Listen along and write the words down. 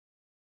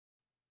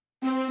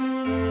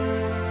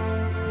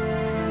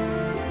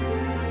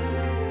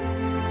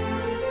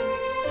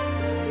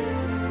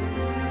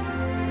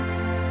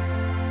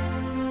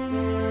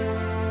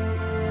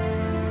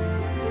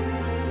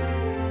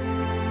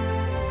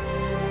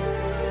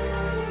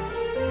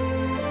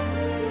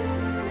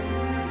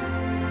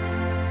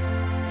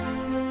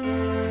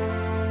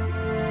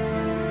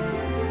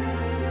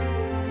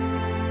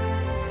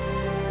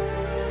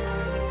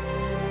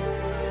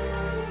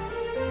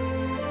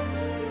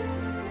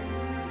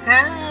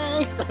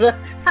Hi!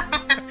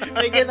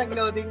 May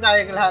nag-loading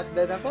tayong lahat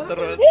na.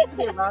 Pero,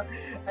 di ba?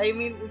 I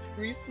mean, it's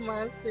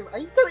Christmas, di ba?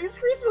 Ay, sorry, it's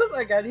Christmas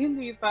agad,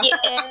 hindi pa.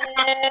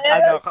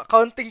 Yes!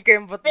 Counting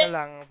kembot na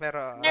lang,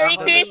 pero... Merry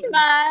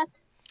Christmas!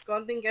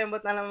 Konting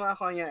kembot na lang mga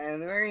konya,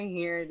 and we're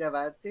here,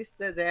 diba? Tis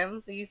the damn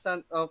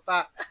season of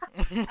pack.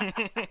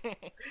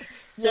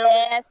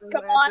 Yes!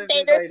 Come on,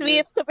 Taylor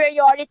Swift,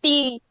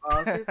 superiority!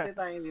 Swift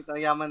tayo dito.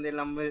 Yaman din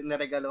lang,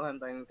 naregaluhan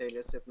tayo ng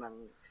Taylor Swift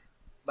ng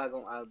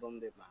bagong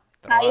album, diba?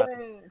 Tayo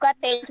ka,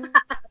 Taylor Swift.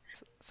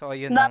 So,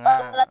 yun na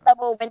nga. Not the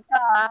moment ka,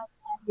 ha?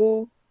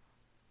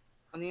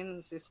 Ano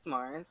yun, sis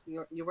Mars?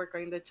 You were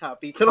kinda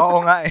choppy. Oo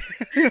nga eh.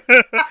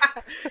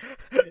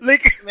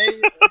 Like,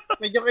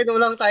 medyo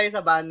kinulang tayo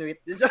sa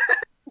bandwidth.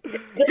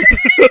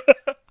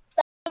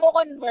 Mo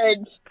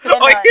converge.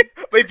 Oy,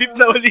 may beep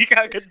na uli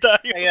kagad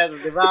tayo.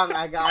 Ayan, di ba? Ang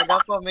aga-aga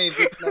po, may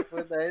beep na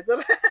po tayo.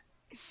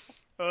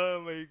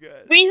 Oh my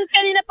God. Reason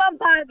kanina pa ang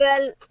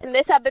bagal. Hindi,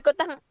 sabi ko,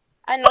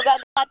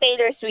 gagawa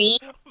Taylor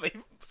Swift. May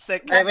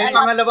second. Ay, may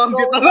pangalawang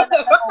beep na ba?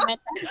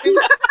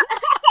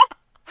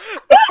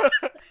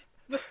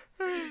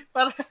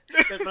 Para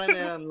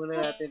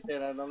muna natin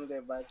tinanong,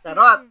 diba?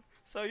 Charot!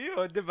 So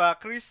yun, diba?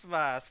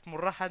 Christmas,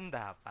 murahan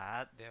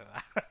dapat, diba?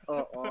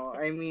 Oo,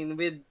 I mean,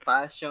 with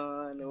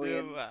passion,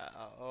 diba?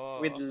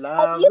 With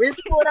love.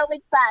 Mura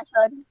with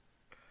passion.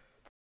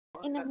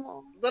 Ina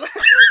mo.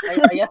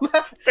 Ayan.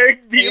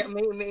 Third beef.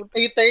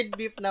 May third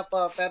beef na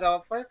po,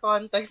 pero for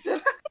context,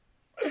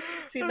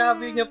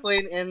 sinabi niya po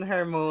in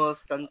her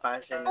most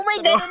compassionate. Oh my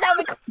God,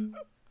 sabi ko.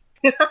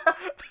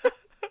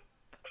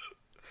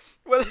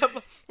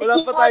 Wala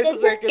pa tayo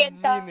sa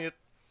second minute.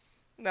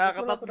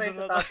 Wala pa tayo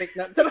sa topic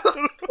na.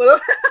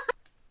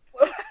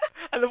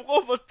 Alam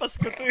ko, ba't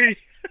Pasko to eh.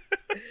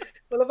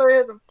 Wala pa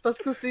tayo.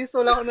 Pasko sis,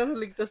 wala ko na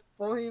ligtas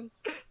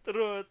points.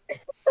 Truth.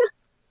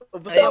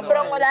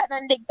 Sobrang wala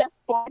ng ligtas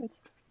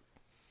points.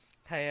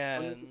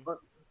 Ayan.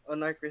 On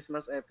our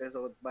Christmas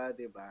episode ba,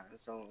 diba?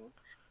 So,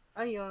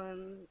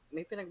 ayun,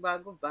 may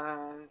pinagbago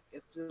ba?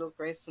 It's still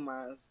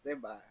Christmas,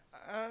 diba?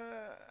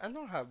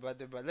 Anong haba,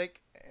 diba? Like,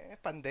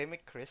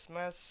 pandemic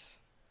Christmas.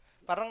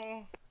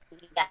 Parang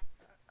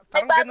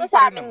bago ganun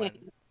sa pa rin amin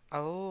naman.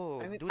 Oh,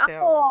 I mean, do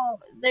tell.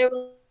 Ako, there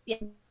will be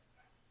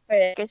for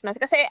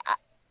Christmas. Kasi,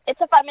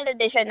 it's a family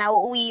tradition na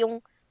uuwi yung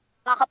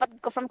mga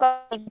kapatid ko from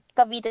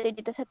Cavite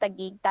dito sa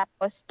Taguig.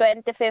 Tapos,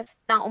 25th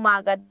ng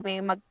umaga,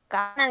 may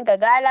magkanan,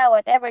 gagala,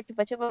 whatever,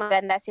 chupa-chupa,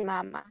 maganda si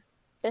mama.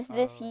 Tapos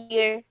this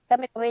year,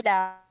 kami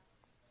lang.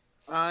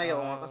 Ay,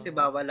 oo nga, kasi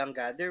bawal ang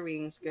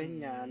gatherings,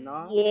 ganyan,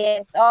 no?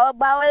 Yes.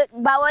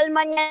 Bawal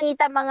man yan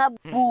ita mga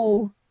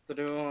boo.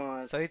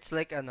 True. So, it's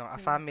like, a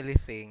family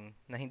thing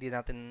na hindi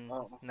natin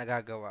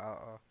nagagawa.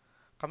 Oo.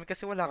 Kami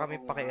kasi wala kami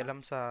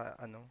pakialam sa,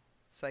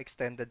 sa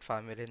extended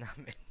family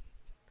namin.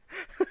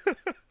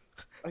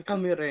 Ay,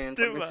 kami rin.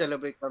 Pag diba?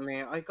 nag-celebrate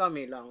kami, ay,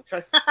 kami lang. True.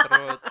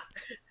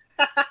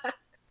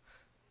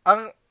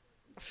 Ang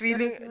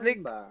feeling,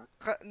 like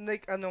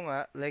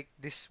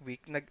this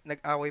week,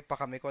 nag-away pa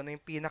kami kung ano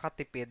yung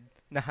pinakatipid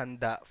na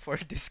handa for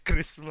this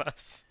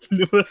Christmas.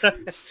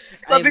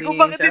 Sabi ko,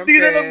 bakit hindi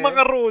na lang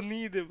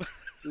macaroni, diba?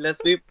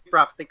 Let's be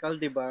practical,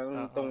 diba?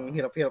 Itong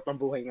hirap-hirap ng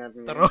buhay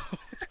natin.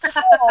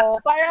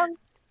 Oo, parang,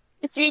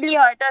 it's really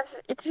hard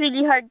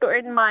to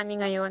earn money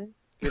ngayon.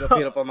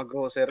 Hirap-hirap pa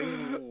mag-grocery.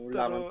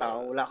 Wala kang tao.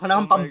 Wala ka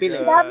nang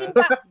pambili.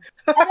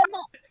 Alam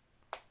mo,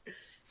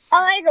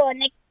 ang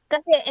ironic,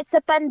 kasi it's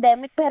a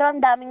pandemic, pero ang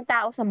daming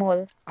tao sa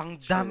mall. Ang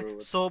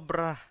dami.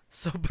 Sobra.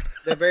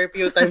 The very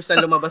few times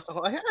na lumabas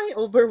ako, ay,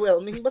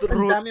 overwhelming. Ba't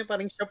ang dami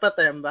pa rin siya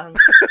patembang?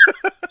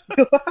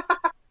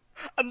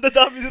 Ang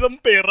dadami nilang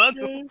pera,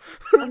 no?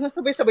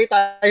 Sabay-sabay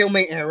tayong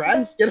may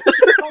errands. Diba?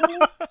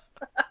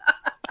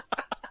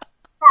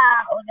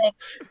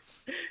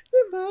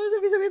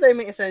 Sabay-sabay tayo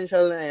may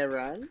essential na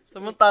errands.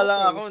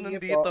 Samantalang ako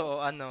nandito,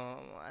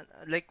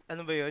 like,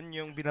 ano ba yun?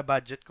 Yung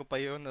binabudget ko pa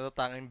yun,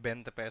 natatanging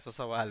 20 pesos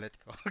sa wallet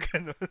ko.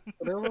 Ganun.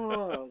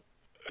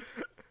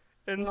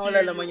 Wala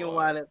naman yung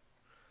wallet.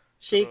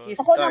 Shaky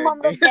start. Ako naman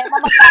problema,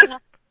 magkano?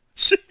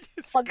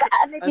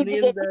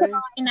 Ibibigay ko sa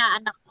mga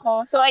inaanak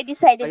ko. So, I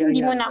decided hindi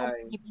mo na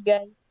ako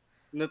ibibigay.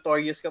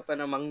 Notorious ka pa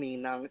namang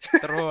ninang.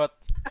 Truth.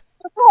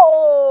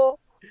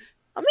 Oo.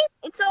 I mean,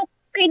 it's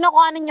okay na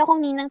kung ano niyo kung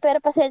ninang, pero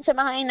pasensya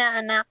mga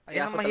inaanak.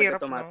 Ayan ang mahirap,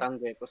 no?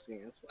 Tumatanggi ko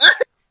sis.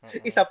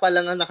 Isa pa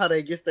lang ang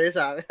nakaregister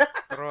sa akin.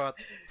 Truth.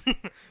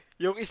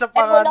 Yung isa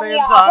pa nga na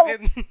yun sa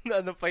akin,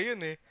 ano pa yun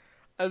eh.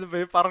 Ano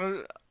ba yun?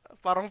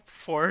 Parang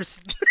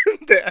forced.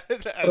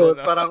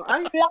 Parang,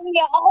 ay.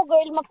 Lang ako,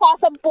 girl,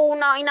 magsasampu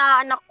na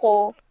inaanak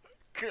ko.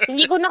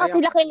 Hindi ko na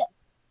kasi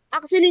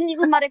actually, hindi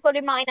ko ma-recall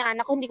yung mga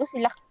inaanak ko.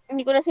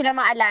 Hindi ko na sila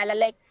maalala.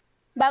 Like,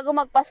 bago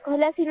magpasko,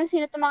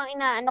 sino-sino itong mga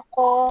inaanak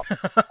ko.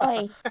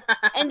 Okay.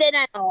 And then,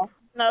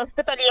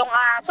 na-hospital yung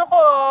aso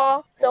ko.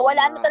 So,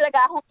 wala na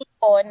talaga akong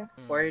ipon.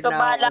 So,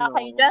 bahala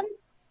kayo dyan.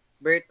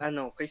 Bert,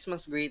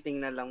 Christmas greeting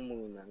na lang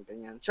muna.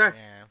 Ganyan. Sure.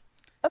 Yeah.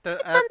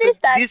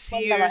 This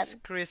year's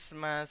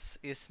Christmas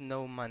is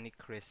no money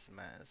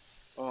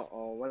Christmas.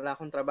 Oo, wala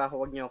akong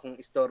trabaho, wag niyo akong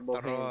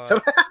istorbohin.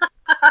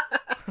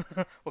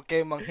 Huwag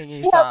kayong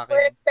manghingi I sa have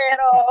work, akin.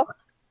 pero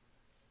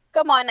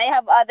come on, I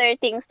have other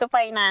things to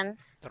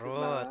finance.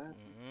 Truth.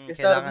 Diba? Kailangan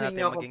Isarapin natin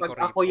niyo ako maging pag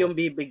kuripot. ako yung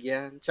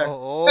bibigyan.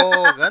 Oo,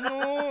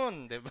 ganun.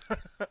 Diba?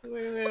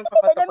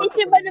 Na-miss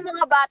yun ba ng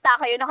mga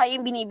bata kayo na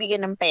kayong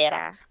binibigyan ng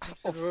pera?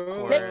 Of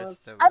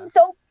course. Diba? I'm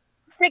so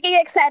freaking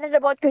excited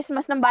about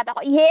Christmas ng bata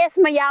ko. Yes,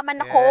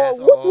 mayaman ako. Yes,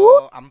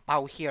 Woohoo!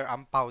 ampaw here,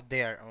 ampaw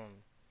there.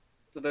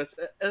 Tapos,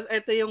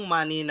 ito yung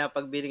money na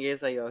pag binigay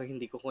sa'yo,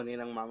 hindi ko kunin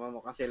ng mama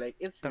mo kasi like,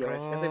 it's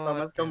yours. Kasi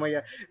pamasko mo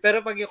yan.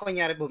 Pero pag yung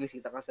kunyari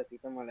bumisita ka sa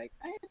tita mo, like,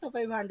 ay, ito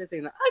 500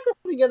 sa'yo na, ay,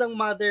 kung niya ng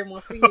mother mo,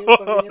 sige,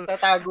 sabi niya,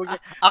 tatago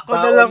niya. Ako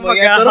na lang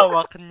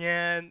maghahawak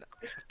niyan.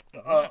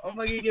 Oo,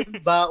 magiging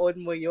baon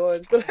mo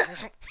yun.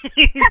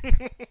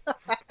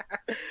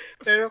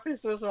 Pero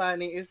Christmas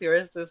money is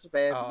yours to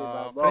spend, di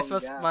ba?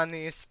 Christmas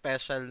money is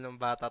special nung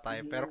bata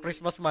tayo. Pero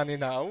Christmas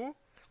money now?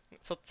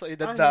 Sa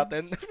edad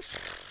natin.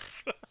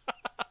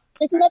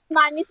 Christmas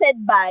money said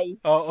bye.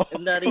 Oo.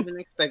 I'm not even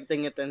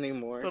expecting it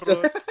anymore.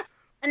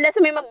 Unless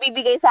may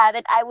magbibigay sa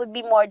atin, I would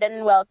be more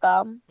than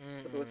welcome.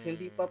 Tapos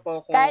hindi pa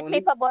po ako... Kahit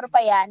may pabor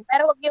pa yan.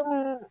 Pero wag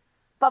yung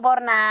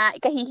pabor na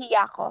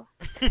ikahihiya ko.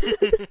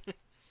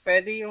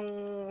 Pwede yung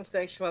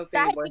sexual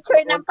Kahit favors.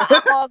 picture ng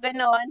paa ko,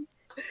 ganon.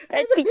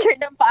 Kahit picture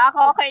ng paa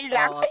ko, okay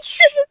lang.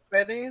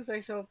 Pwede yung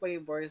sexual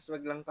favors,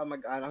 wag lang ka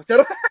mag-anak.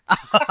 Charot!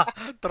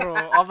 True.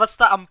 O,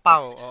 basta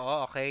ampaw. Oo,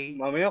 okay.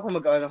 Mamaya kung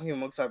mag-anak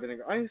yung magsabi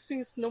na, ay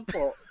sis, no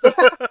po.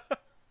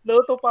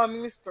 No to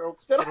family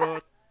strokes.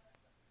 True.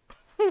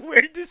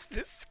 Where is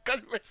this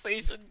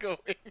conversation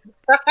going?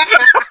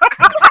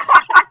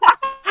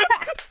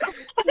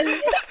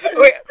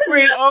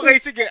 wait, okay,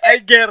 sige,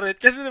 I get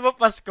it. Kasi diba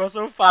Pasko,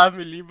 so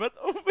family, but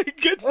oh my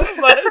God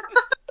naman.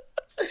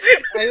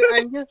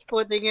 I'm just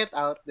putting it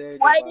out there.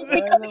 Why diba? did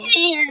we come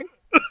here?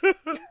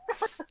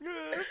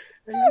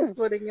 I'm just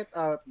putting it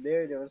out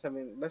there. Diba?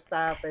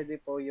 Basta pwede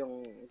po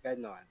yung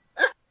ganon.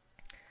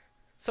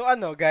 So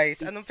guys,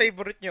 anong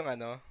favorite yung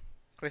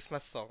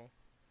Christmas song?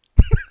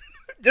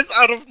 Just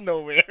out of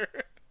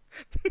nowhere.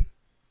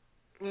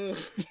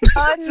 Just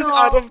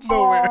out of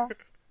nowhere.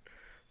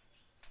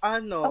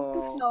 Out of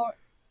nowhere.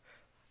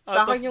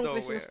 Sa akin yung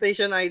Christmas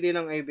Station ID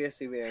ng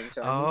ABS-CBN.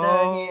 Oh.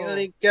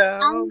 Dahil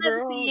ikaw,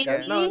 bro.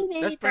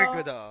 That's pretty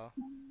good,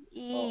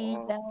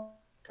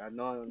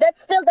 Ganon.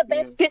 That's still the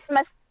best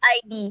Christmas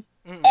ID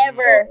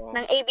ever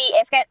ng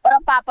ABS. Kahit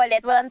walang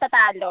papalit, walang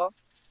tatalo.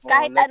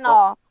 Kahit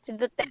si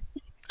Duterte.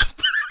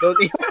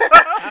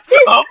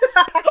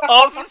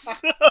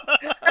 Ops!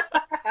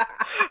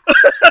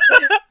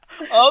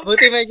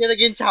 Buti medyo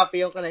naging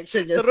choppy yung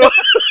connection niya.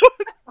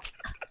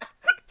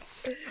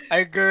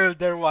 Ay, girl,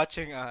 they're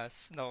watching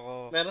us.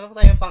 Nako. Meron na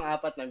tayong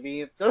pang-apat na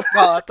beep.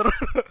 True.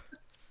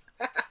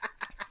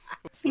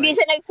 Hindi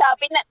siya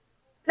nag-choppy.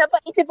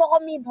 Napaisip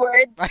ako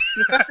mid-word.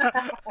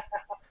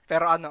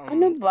 Pero ano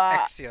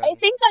ba? X yun. I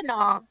think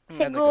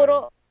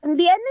siguro,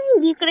 hindi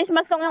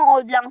Christmas song yung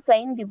Old Lang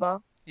Syne, di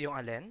ba? Yung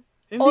alin?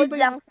 Old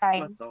Lang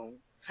Syne.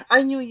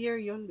 Ay, New Year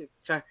yun.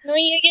 New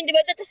Year yun, di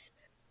ba? Tapos,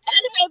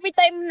 every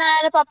time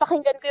na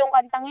napapakinggan ko yung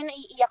kantang yun,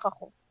 naiiyak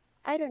ako.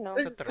 I don't know.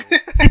 So true.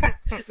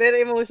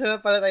 Very emotional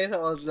pala tayo sa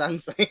Old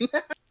Lang Syne.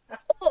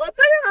 Oo,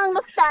 parang ang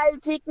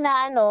nostalgic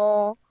na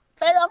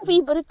Pero ang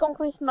favorite kong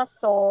Christmas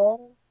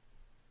song,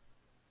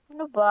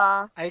 ano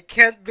ba? I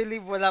can't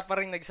believe wala pa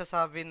rin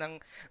nagsasabi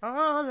ng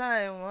All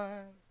I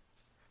want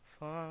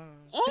for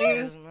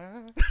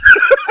Christmas.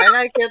 I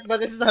like it,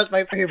 but it's not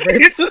my favorite.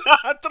 It's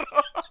not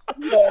true.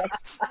 Yes.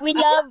 We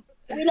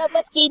love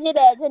a skinny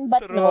legend,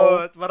 but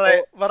no.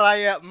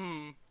 Mariah,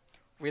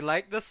 we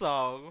like the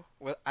song.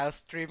 Well, I'll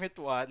stream it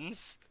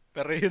once.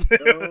 Pero yun.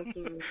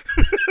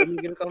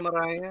 Tumigil ka,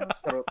 Mariah.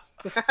 Charot.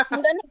 I'm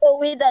gonna go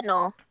with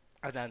No.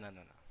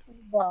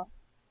 Diba?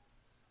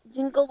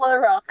 Jingle Bell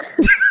Rock.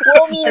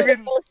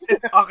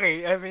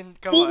 Okay, I mean,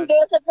 come on.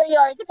 Jingle sa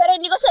priority. Pero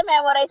hindi ko siya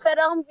memorize. Pero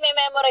ang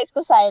memorize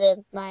ko,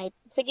 Silent Night.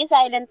 Sige,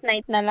 Silent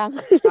Night na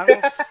lang. Ang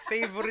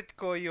favorite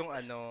ko yung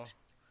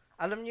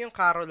alam niyo yung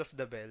Carol of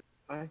the Bell?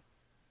 Ay.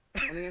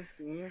 Ano yan?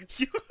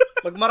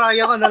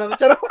 Magmaraya ka na lang.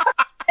 Charot.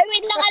 Ay,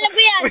 wait lang, alam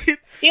ko yan.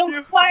 Yung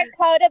Park,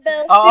 How the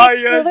Bells,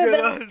 Silver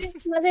Bells,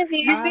 Christmas is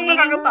here. Yung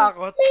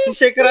nakakatakot.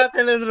 Shake,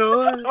 rattle, and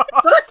roll.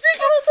 Sarap,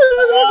 shake, rattle,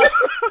 and roll.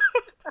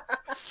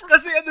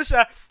 Kasi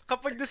siya,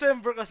 kapag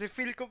December kasi,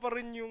 feel ko pa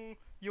rin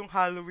yung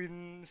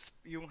Halloween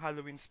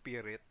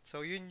spirit.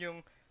 So, yun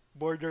yung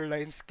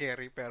borderline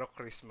scary, pero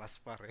Christmas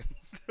pa rin.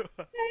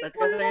 At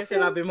kasi yung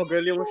sinabi mo,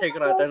 girl, yung shake,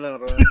 rattle,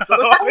 and roll.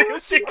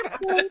 Yung shake,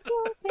 rattle.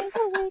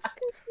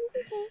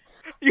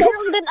 Pero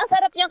din, ang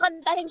sarap niyang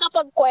kantahin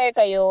kapag choir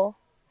kayo.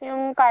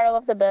 Yung Carol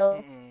of the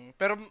Bells.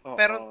 Pero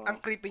ang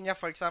creepy niya,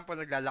 for example,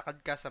 naglalakad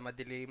ka sa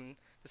madilim,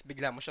 tapos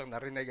bigla mo siyang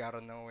narinig out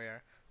of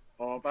nowhere.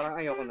 Parang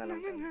ayoko na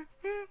lang.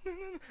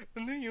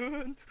 Ano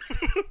yun?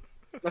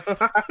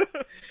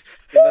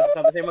 Diba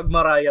sabi sa'yo,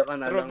 magmaraya ka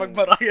na lang. Pero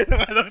magmaraya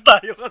na lang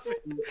tayo kasi.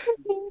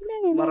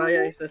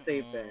 Maraya is the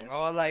safest.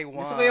 All I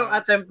want. Gusto ko yung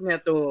attempt niya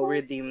to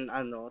redeem,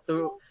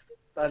 to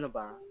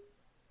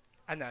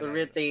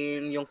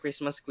retain yung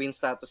Christmas Queen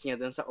status niya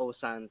dun sa O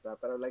Santa.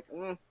 Pero like,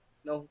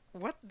 No.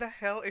 What the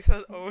hell is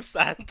an O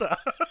Santa?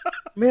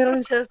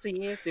 Meron siya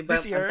sis, di ba?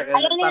 This year? Ang tagal Ayun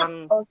na, na parang,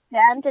 yun. Oh,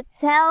 Santa,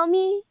 tell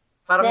me.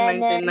 parang Na,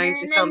 na, na,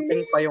 1990 na,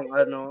 something na. pa yung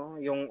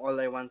yung All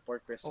I Want for Oo,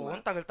 ang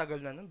Christmas.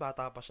 tagal-tagal na nun.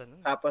 Bata pa siya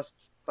nun. Tapos,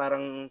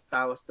 parang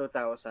 2000,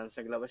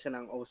 naglabas siya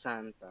ng Oh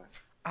Santa.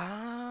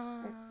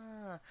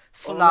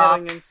 Flop.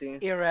 Meron yun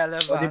sis.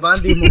 Irrelevant. O, di ba?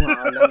 Hindi mo nga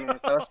alam eh.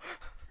 Tapos,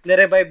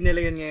 nirevive nila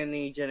yun ngayon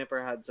ni Jennifer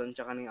Hudson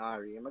tsaka ni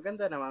Ari.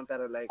 Maganda naman,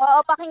 pero like,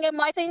 Oo, pakinggan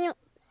mo. Ito yung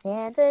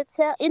Santa,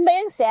 tell... Yun ba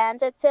yung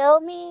Santa, tell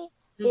me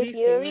if hindi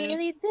you're sis.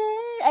 really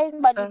there. Ayun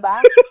ba, di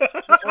ba?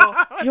 Oo.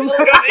 Yung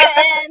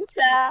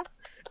Santa.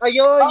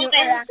 ayun, yung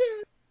Okay Oh lang.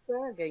 Santa,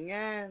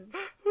 ganyan.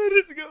 What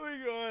is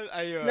going on?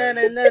 Ayun. Na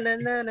na na na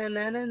na na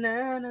na na na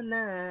na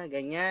na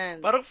ganyan.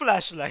 Parang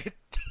flashlight.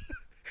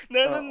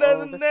 na na Oo, na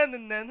na na na na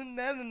na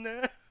na na na.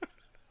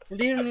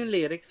 Hindi yun yung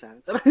lyrics ha.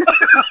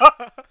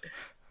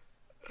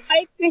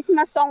 Ay,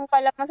 Christmas song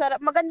pala. Masarap.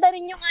 Maganda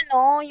rin yung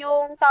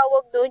yung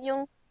tawag doon,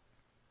 yung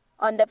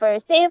on the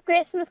first day of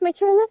Christmas, my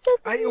true love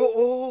said, Ay,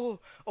 oo.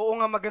 Oo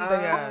nga, maganda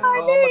yan. Ah,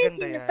 Oo, maganda in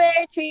the yan. pear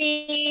Hindi ko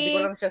tree.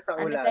 lang siya sa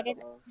On the ulat. second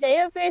day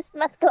of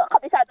Christmas,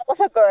 kapisado ko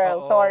sa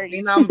girl. Oo. Sorry.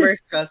 May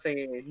numbers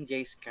kasi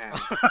gay scam.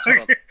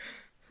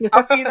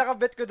 Ang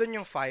pinaka-bet ko dun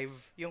yung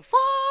 5. Yung 5!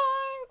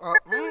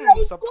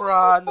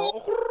 Soprano.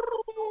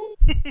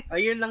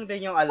 Ayun lang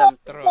din yung alam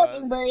ko.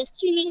 Floating birds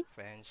tree,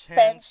 French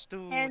hens,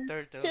 two and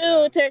turtle two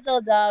doves,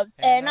 turtle doves,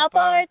 and a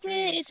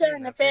partridge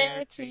on a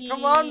pear tree.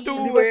 Come on,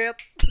 do it!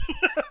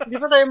 Hindi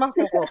pa tayo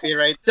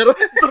mako-copyright.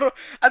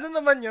 Ano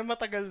naman yun?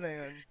 Matagal na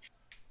yun.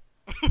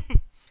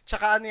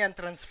 Tsaka ano yan?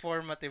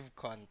 Transformative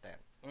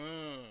content.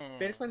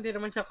 Pero kung hindi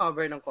naman siya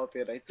cover ng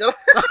copyright. Eh,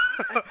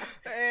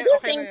 I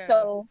don't okay think na yan.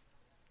 so.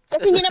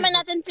 Kasi hindi naman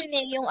natin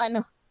pinay yung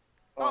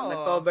Oh, Oo.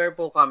 nag-cover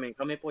po kami.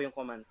 Kami po yung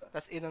kumanta.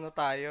 Tapos inano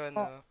tayo,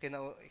 no?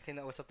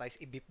 Kinausap tayo,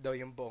 i-beep daw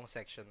yung buong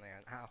section na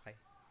yan. Okay.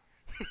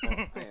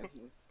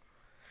 Ayan.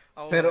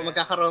 Oh, Pero man.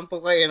 magkakaroon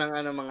po kayo ng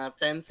mga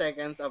 10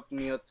 seconds of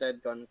muted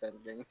content.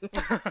 Ganyan.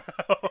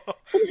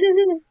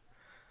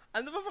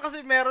 Ano ba kasi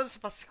meron sa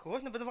Pasko?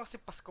 Ano ba naman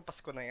kasi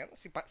Pasko na yan?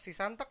 Si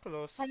Santa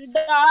Claus.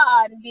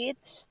 handaan,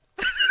 bitch.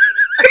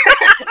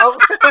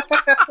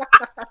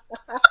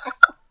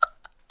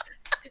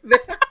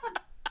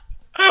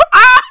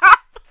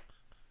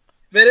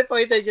 Very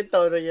pointed yung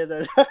tono niya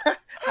doon.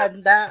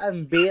 Handa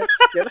ang bitch.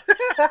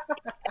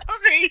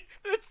 Okay,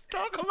 let's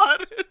talk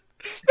about it.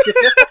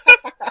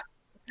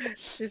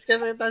 Sis,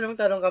 kasi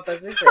tanong-tanong ka pa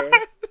sis eh.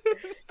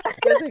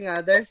 Kasi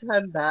nga, there's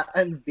handa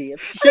and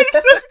bitch.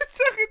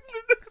 Sakit na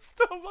ng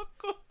stomach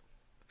ko.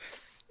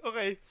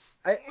 Okay.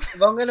 Ay,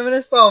 bongga naman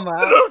ang stomach.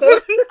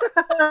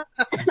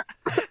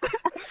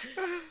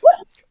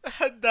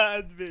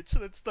 Handaan, bitch.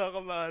 Let's talk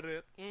about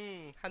it.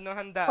 Ano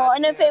handaan? Oh,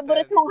 ano yung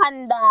favorite mong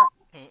handa?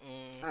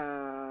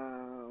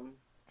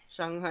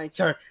 Shanghai.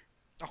 Char.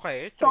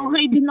 Okay, true.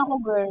 Shanghai din ako,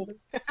 girl.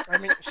 I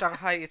mean,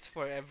 Shanghai, it's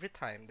for every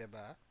time,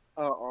 diba?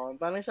 Oo.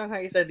 Parang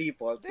Shanghai is the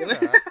default. Diba?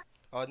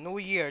 Oh, New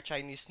Year,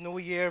 Chinese New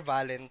Year,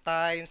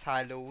 Valentine's,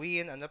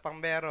 Halloween, ano pang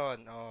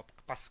meron? Oh,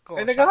 Pasko,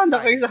 Ay, naghahanda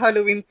Shanghai. kayo sa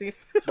Halloween sis.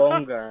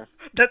 Bongga.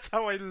 That's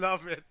how I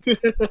love it.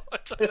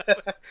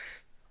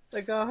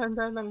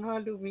 Naghahanda ng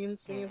Halloween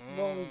sis.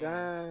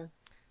 Bongga.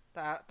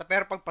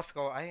 Pero pag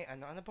Pasko, ay,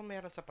 ano pa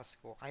meron sa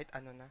Pasko? Kahit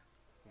ano na.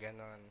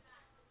 Ganon.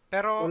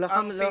 Pero, Wala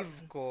ang kang fave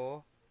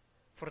ko,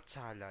 fruit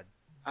salad.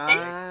 Ay.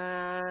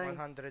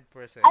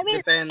 100%. I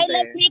mean, Depende. I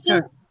like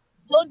making,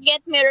 don't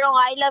get me wrong,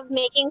 I love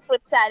making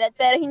fruit salad,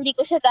 pero hindi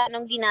ko siya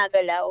ganong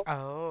ginagalaw.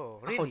 Oh,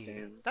 Ako really?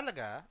 din.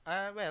 Talaga?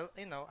 Well,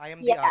 I am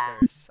the Yeah.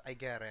 others. I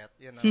get it.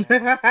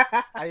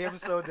 I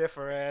am so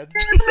different.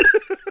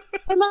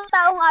 May mga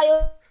taong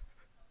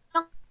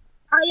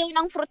ayaw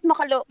ng fruit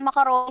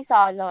macaroni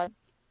salad.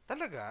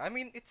 Talaga? I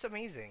mean, it's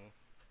amazing.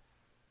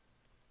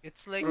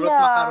 It's like, Fruit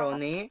Yeah.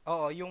 macaroni.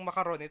 oo, yung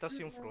macaroni tas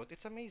yung fruit,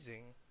 it's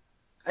amazing.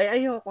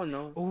 Ay, ayoko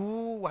no.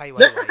 Ooh, why?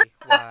 Bakit?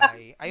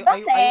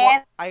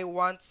 I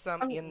want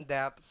some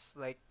in-depth,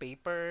 like,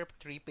 paper,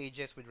 3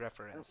 pages with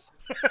reference.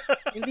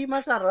 Hindi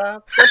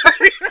masarap.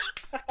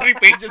 3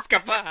 pages ka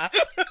pa, ha?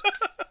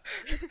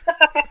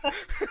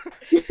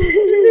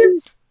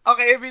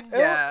 Okay, I mean,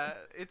 yeah,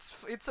 it's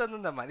ano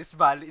naman, it's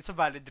a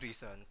valid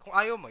reason. Kung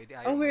ayaw mo, edi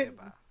ayaw mo, weird.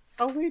 diba?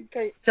 Ang weird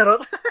kay...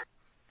 Charot.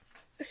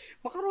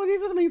 Macaroni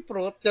ito may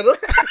fruit. Charot.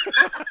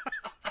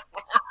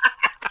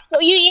 So,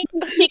 you eat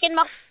chicken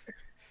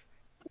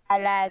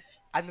salad.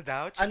 Ano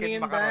daw? Ano Chicken yun,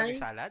 macaroni Day?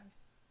 salad?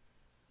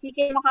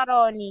 Chicken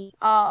macaroni.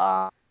 Oo.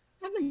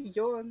 Ano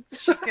yun?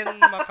 Chicken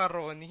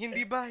macaroni.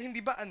 Hindi ba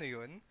ano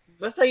yun?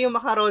 Basta yung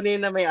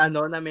macaroni na may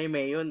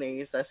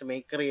mayonnaise, tas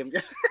may cream.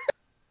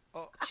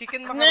 Oh,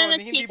 chicken No,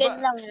 macaroni, hindi chicken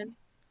ba lang yun.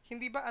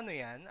 hindi ba ano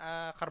yan?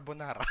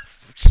 Carbonara.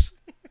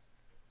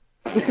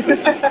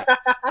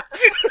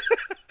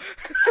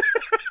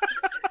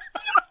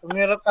 Ang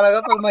hirap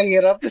talaga pag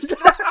mahirap.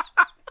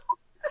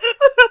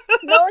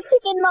 No,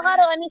 chicken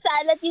macaroni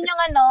salad. Yun yung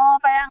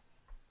parang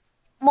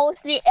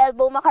mostly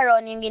elbow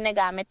macaroni yung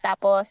ginagamit.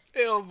 Tapos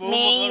Elbow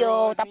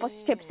mayo, macaroni. tapos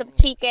strips of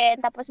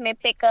chicken, tapos may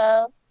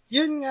pickle.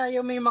 Yun nga,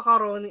 yung may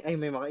macaroni,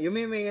 yung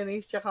may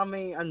mayonnaise, tsaka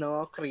may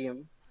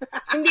cream.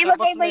 Hindi Tapos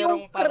magkaiba yung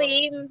merong parang-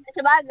 cream.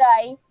 Sa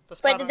bagay.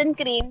 Tapos Pwede parang- din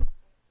cream.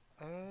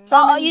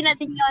 Ah, Oo, yun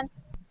natin yun.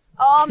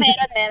 Oo,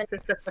 meron.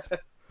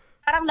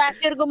 Parang last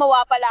year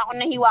gumawa pala ako,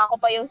 nahiwa ko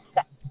pa yung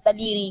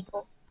daliri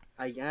ko.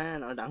 Ayan,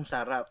 ang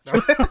sarap.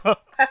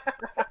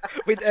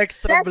 with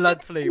extra Last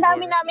blood year, flavor. ang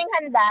dami naming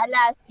handa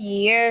last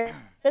year.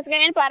 Tapos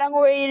ngayon parang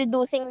we're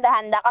reducing the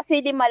handa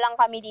kasi 5 lang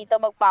kami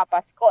dito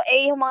magpapasko.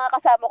 Eh, yung mga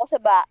kasama ko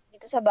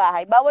dito sa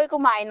bahay, bawal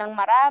kumain ng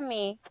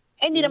marami.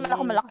 Eh, hindi naman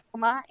ako malakas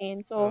kumain.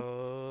 So,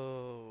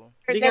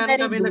 we're Hindi nga gonna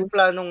rin kami reduce.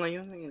 nagplano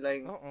ngayon.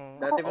 Like, Oo.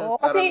 dati Oo,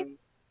 parang...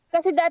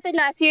 Kasi dati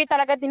last year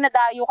talaga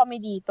dinadayo kami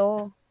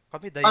dito.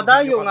 Kami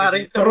Dayo nga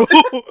rin. True.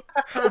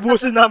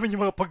 Ubusin namin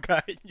yung mga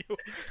pagkain nyo.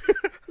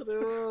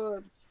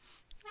 True.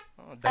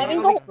 I mean,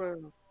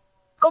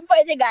 kung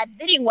pwede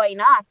gathering, why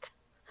not?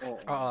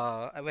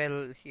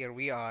 Well, here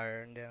we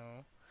are.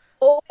 No?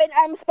 Open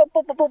arms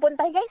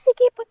pupunta. Guys,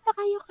 sige, punta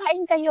kayo,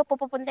 kain kayo.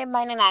 Pupunta yung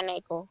bahay ng nanay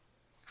ko.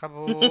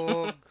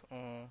 Kabog.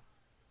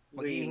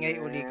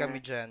 Mag-iingay uli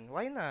kami dyan.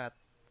 Why not?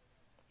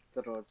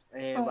 True.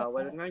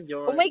 Bawal nga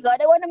yun. Oh my God,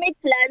 I wanna make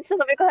plans. So,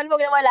 sabi ko, wag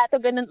na wala to,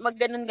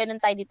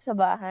 mag-ganun tayo dito sa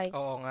bahay.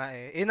 Oo nga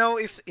eh. You know,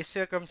 if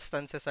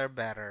circumstances are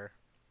better,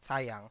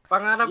 sayang.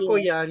 Pangarap ko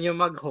yan, yung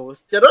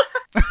mag-host. Charot!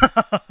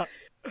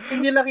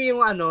 Hindi lang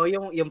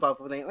yung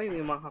papunta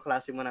yung mga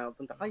kaklase mo na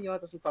punta kayo,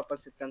 tapos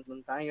papansit kanton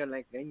tayo,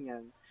 like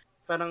ganyan.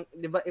 Parang,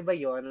 di ba, iba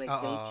yon like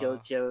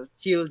yung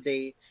chill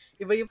day.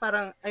 Iba yung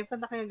parang, ay,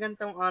 punta kayo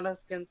gantong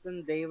oras,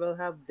 ganton day, we'll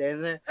have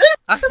dinner.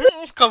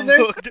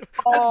 Kabog.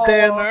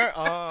 Dinner?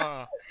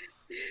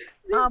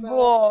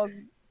 Abog.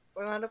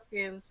 Pangarap ko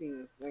yan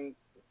since, like,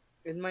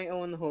 in my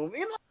own home.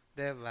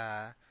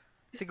 Diba?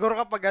 Siguro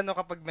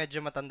kapag medyo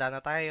matanda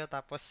na tayo,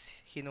 tapos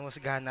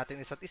hinuhusgahan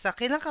natin isa't isa,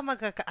 kailan ka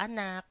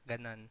magkakaanak?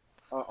 Ganon.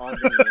 Oo,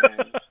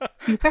 ganyan.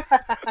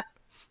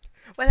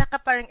 Wala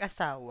ka pa rin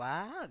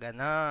asawa?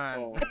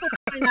 Ganon.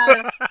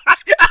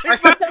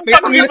 May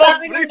pangiwan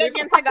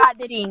ganyan sa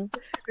gathering.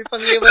 May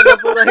pangiwan na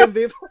po tayong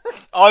beef.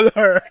 All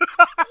her.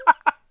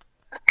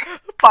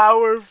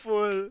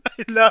 Powerful.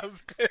 I love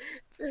it.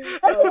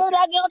 Kasi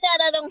lagi ako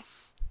tinatanong,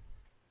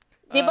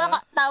 di ba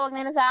tawag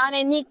nila sa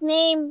akin,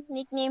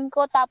 nickname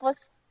ko,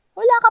 tapos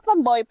wala ka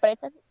pang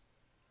boyfriend.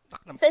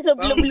 Sa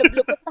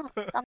lub-lub-lub ko,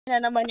 takot na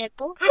naman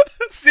ito.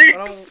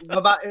 6!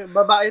 Parang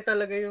babae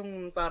talaga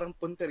yung parang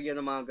punteriya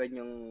ng mga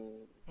ganyang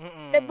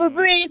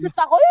Nabubuisit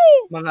ako eh.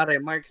 mga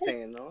remarks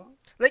no?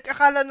 Like,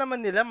 akala naman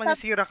nila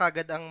manisira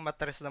kagad ang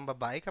matres ng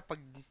babae kapag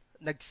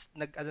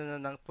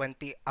ng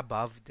 20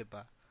 above,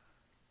 diba?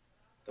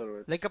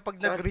 Like,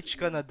 kapag nag-reach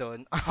ka na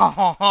doon,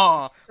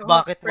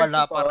 bakit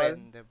wala pa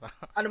rin, diba?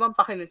 Ano bang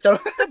pakinig? Diba?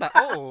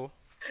 Oo.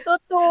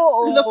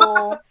 Totoo.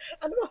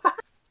 Ano ba?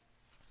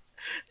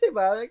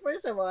 Diba? Like,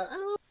 first of all,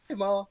 ano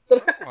mo?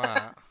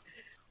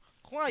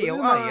 Kung ayaw,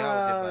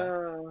 diba?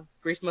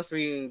 Christmas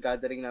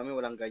gathering namin,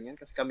 walang ganyan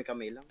kasi kami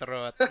lang.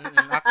 True.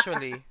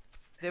 Actually,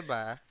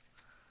 diba?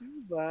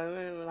 Diba?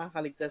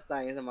 Nakakaligtas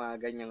tayo sa mga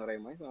ganyang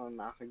remarks.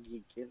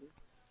 Nakakagigil.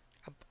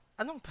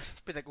 Anong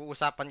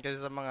pinag-uusapan kasi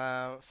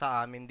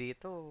sa amin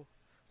dito?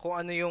 Kung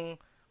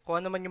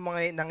ano man yung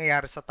mga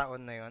nangyayari sa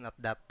taon na yon at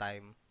that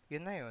time,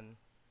 yun na yun.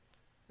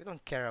 We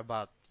don't care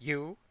about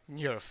you,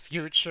 your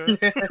future.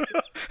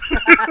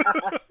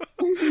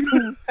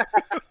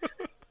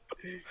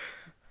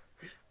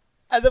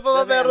 Ano pa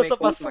ba meron sa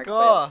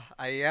Pasko?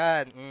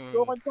 Ayan.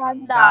 Bukod sa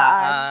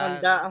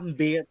handaan. Handaan,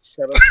 bitch.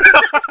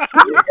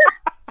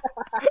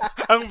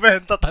 Ang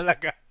benta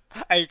talaga.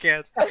 I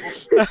can't.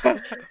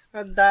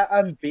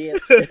 Handaan,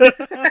 bitch.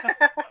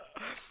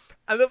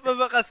 Ano pa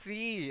ba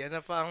kasi?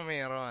 Ano pa ang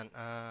meron?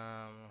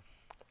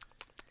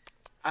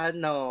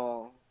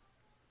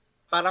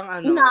 Parang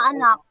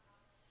Inaanak.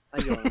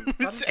 Ayun.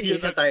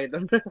 Parang na tayo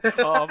doon.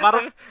 Oo,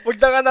 parang wag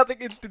na nga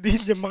natin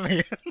intindihin yung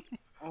mga yan.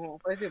 Oo,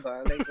 pwede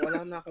ba? Like,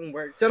 wala na akong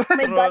work.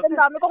 My God, ang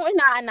dami kong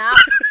inaanak.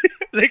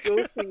 like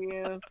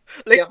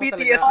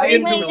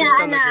PTSD yung may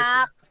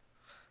inaanak.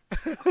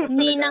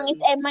 Ninang is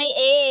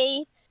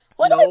MIA.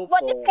 What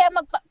if kaya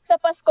sa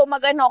Pasko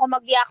ako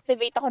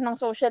mag-deactivate ako ng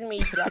social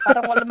media?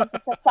 Parang wala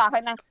mag-chat sa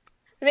akin na,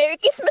 Merry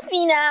Christmas,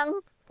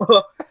 Ninang!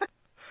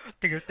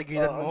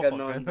 Tigil-tigilan mo ako.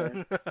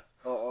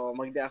 Oo,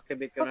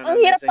 mag-deactivate ka na. Ang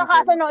hirap pa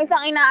kaso nung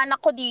isang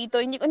inaanak ko dito.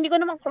 Hindi ko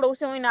naman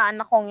close yung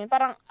inaanak ko yun.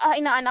 Parang,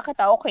 inaanak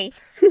kita, okay.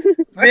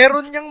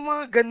 Meron niyang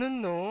mga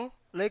ganun, no?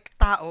 Like,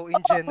 tao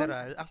in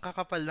general, ang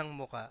kakapal ng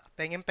muka,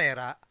 pengeng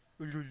pera,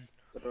 ulul.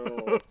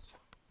 True.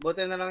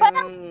 Buti na lang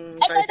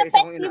kahit sa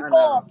isang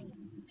inaanak.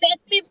 Pet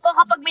peeve ko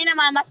kapag may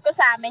namamasko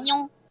sa amin,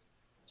 yung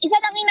isa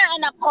ng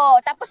inaanak ko,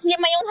 tapos 5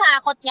 yung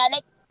hakot niya.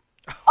 Like,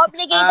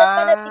 obligated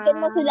ka na bigyan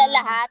mo sila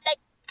lahat.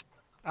 Like,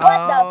 what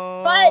the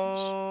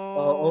fudge?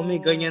 Oo, may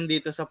ganyan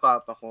dito sa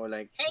papa ko.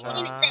 Like,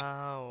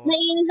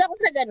 naiinis ako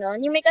sa gano'n.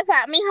 Yung may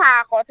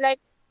hakot.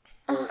 Like,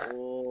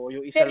 oo,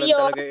 yung isa lang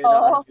talaga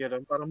yung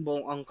gano'n. Parang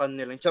buong angkan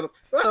nila. Charot.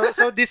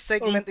 So this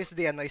segment is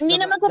the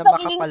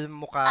makapal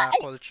mukha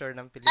culture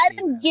ng Pilipinas. I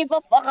don't give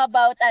a fuck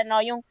about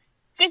yung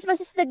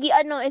Christmas is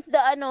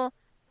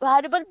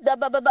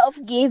of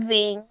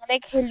giving.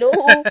 Like, hello.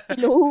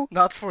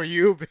 Not for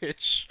you,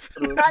 bitch.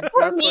 Not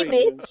for me,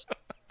 bitch.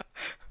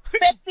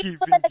 Pet peeve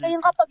ko talaga Giving.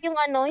 yung kapag yung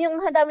yung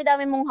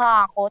dami-dami mong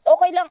hakot.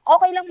 Okay lang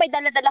may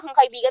dala-dala kang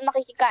kaibigan,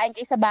 makikikain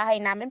kayo sa bahay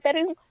namin.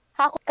 Pero yung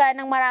hakot ka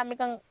ng marami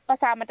kang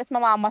kasama, tapos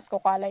mamamasko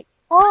ka, like,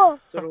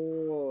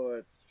 True.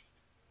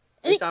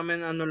 Sa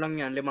amin, lang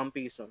yan, 5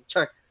 piso.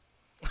 Char.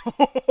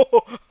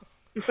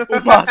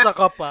 Umasa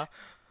ka pa.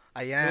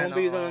 Ayan, 5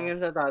 piso lang yan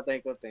sa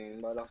tatay ko,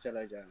 balak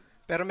sila dyan.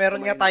 Pero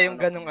meron nga tayong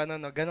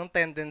ganong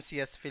tendency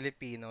as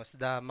Filipinos,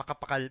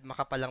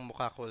 makapalang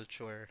mukha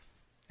culture.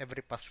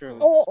 Every Pasko.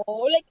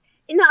 Oo, like,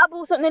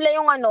 inaabuso nila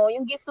yung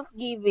yung gift of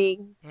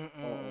giving.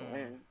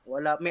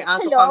 Wala, may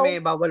aso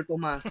kami, bawal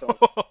pumasok.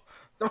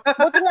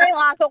 Buti nga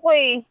yung aso ko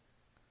eh.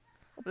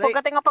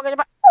 Pagdating nga pagdating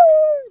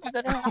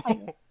na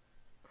kayo.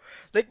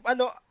 Like,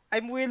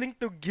 I'm willing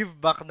to give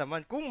back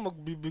naman kung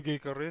magbibigay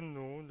ka rin,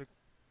 no? Like,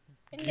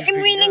 I'm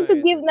willing to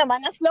give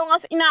naman as long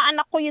as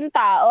inaanak ko yung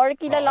tao or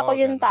kilala ko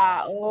yung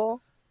tao.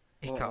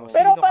 Ikaw,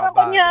 pero sino parang ka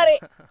ba? kunyari,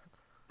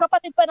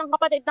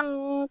 kapatid ng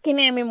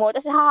kinemi mo,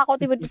 tapos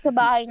hahakot iba dito sa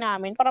bahay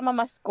namin para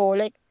mamasko.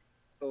 Like,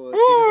 sino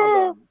ka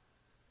ba?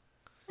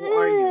 Who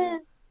are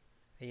you?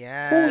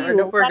 Ayan.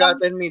 You're the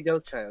forgotten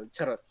middle child.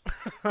 Charot.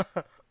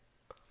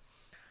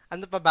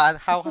 Ano pa ba?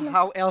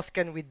 How else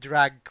can we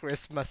drag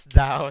Christmas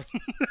down?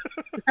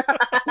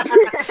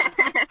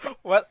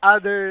 What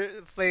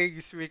other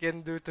things we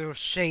can do to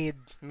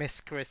shade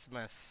Miss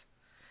Christmas?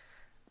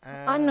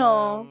 I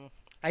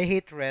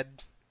hate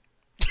red.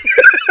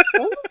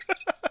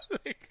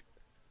 Like,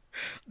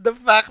 the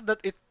fact that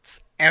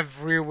it's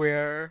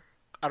everywhere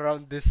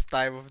around this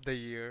time of the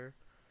year.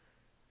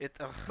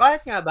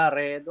 Bakit nga ba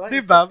red? Why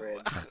diba? is it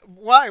red?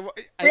 Why?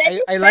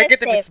 I like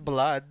it if it's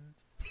blood.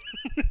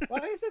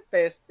 Why is it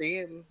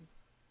festive?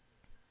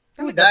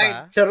 Who Talaga died?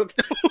 ba? Charot.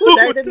 Who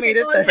died and made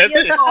it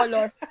festive?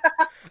 Color.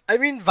 I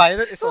mean,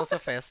 violet is also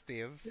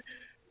festive.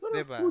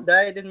 Diba? Who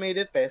died and made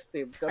it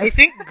festive? I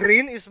think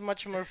green is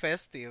much more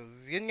festive.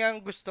 Yun nga ang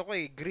gusto ko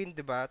eh. Green,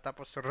 diba?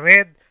 Tapos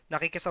red.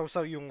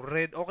 Nakikisawsaw yung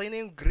red. Okay na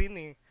yung green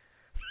eh.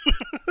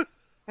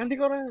 Hindi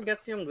ko rin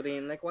gets yung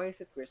green. Like, why is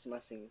it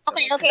Christmasing?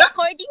 Okay.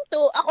 According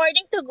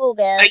to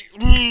Google,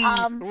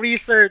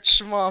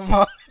 Research,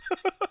 mama.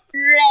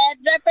 red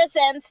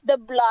represents the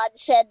blood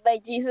shed by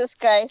Jesus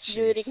Christ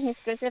during his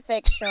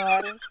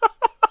crucifixion.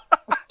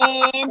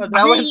 And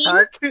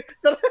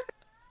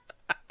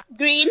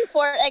green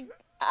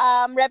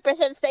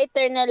represents the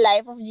eternal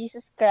life of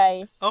Jesus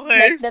Christ. Okay.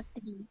 Like the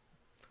trees.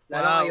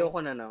 Wow. Ayoko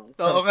na lang.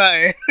 Oo nga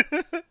eh.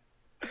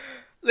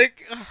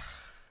 Like,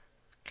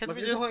 mas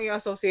gusto kong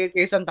i-associate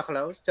kay Santa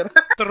Claus.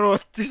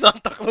 Truth. Si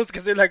Santa Claus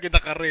kasi lagi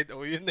naka-red.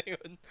 Yun na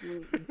yun.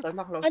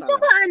 Santa Claus. At saka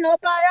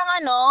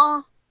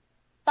parang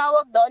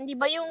tawag doon, di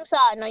ba yung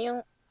sa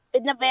yung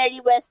in a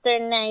very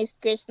westernized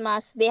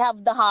Christmas, they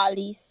have the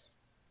hollies.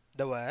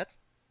 The what?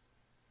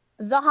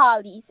 The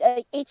hollies.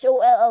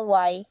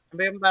 Holly.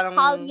 Yung parang...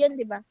 Holly yun,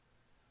 di ba?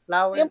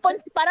 Flower. Yung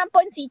parang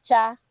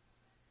ponsicha.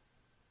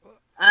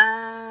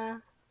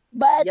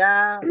 But,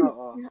 yeah,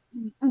 oo.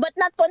 But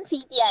not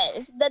poncitya.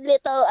 It's the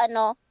little,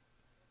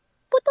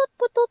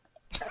 putut.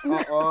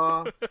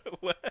 Oo.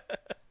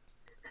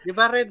 Di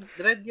ba red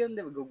yun?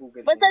 Di ba?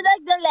 Google. Basta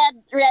like the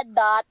red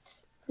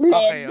dots.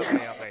 Okay.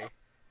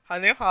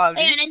 Ano yung hollies?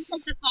 Ayun, it's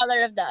like the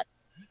color of that.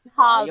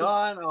 Holly.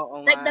 Ayun,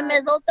 oo nga. Like the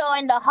mistletoe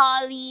and the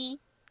holly.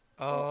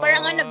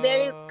 Parang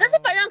kasi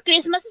parang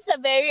Christmas is a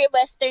very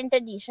Western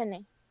tradition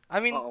eh.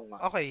 I mean,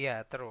 okay,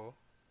 yeah, true.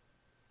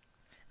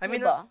 I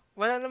mean,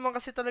 wala naman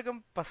kasi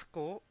talagang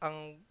Pasko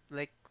ang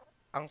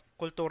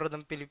kultura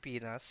ng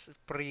Pilipinas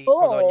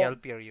pre-colonial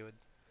period.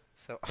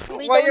 So,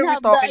 why are we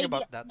talking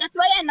about that? That's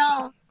why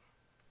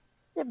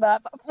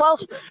diba? Well,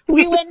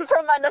 we went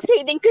from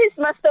shading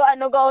Christmas to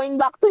going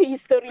back to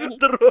history.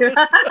 True.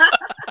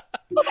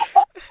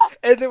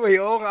 Anyway,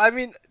 I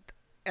mean,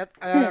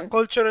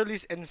 culturally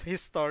and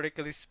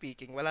historically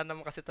speaking, wala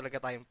naman kasi talaga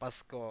tayong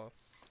Pasko.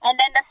 And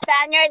then the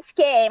Spaniards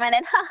came and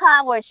then,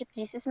 worship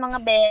Jesus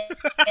mga be.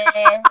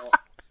 Ganyan.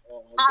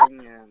 Oh my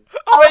God.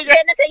 I'm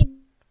gonna say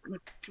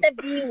the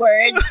B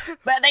word,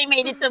 but I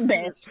made it to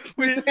best.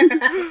 Wait.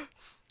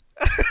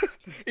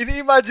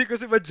 Ini-imagine ko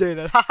si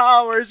Magena.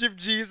 Worship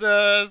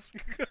Jesus.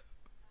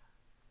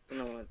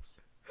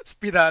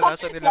 Spirala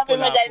siya nila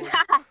Lapu-Lapu.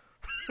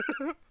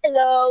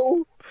 Hello.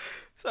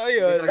 So,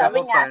 yun.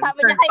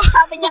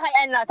 Sabi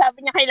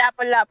niya kay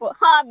Lapu-Lapu,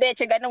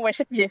 bitch, you're gonna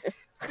worship Jesus.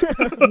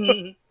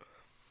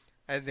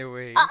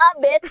 Anyway.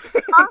 Bet.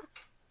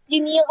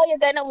 You kneel or you're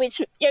gonna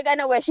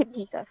worship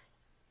Jesus.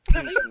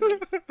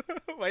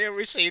 Why are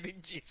we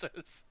shading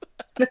Jesus?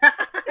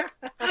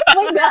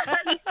 Oh my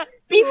God.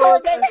 People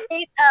are gonna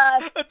hate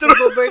us.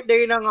 True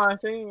birthday na nga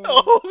siya.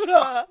 Oo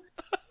nga.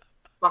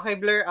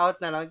 Paki-blur out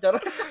na lang.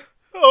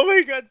 Oh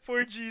my God,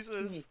 poor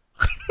Jesus.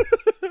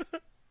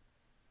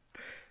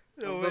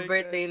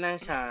 Birthday na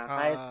siya.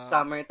 Kahit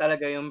summer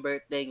talaga yung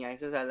birthday niya,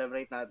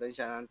 isa-celebrate natin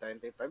siya ng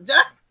 25.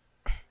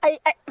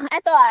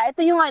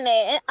 Ito yung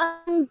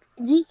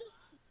Jesus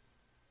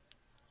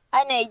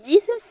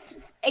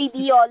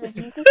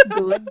ideology is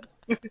good.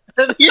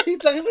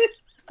 Wait lang,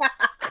 sis.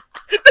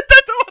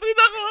 Natatawa rin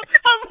ako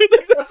habang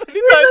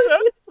nagsasalita siya.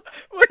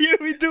 Why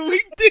are we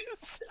doing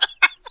this?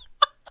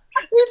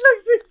 Wait lang,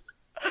 sis.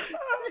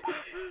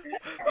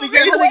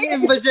 Bigyan ka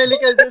naging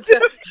evangelical dun sa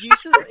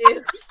Jesus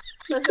is.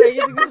 Tapos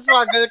ayun,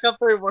 nagsaswagal ka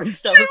per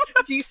words. Tapos,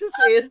 Jesus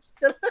is.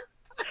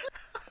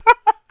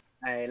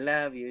 I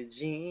love you,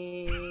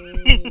 Jesus.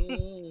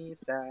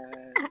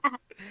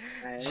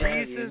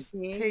 Jesus,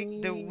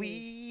 take the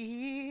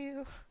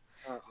wheel.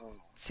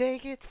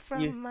 Take it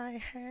from my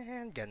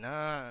hand.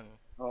 Ganon.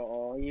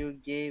 Oo, you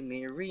gave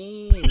me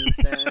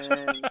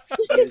reason.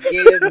 You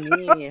give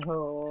me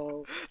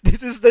hope.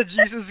 This is the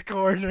Jesus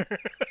corner.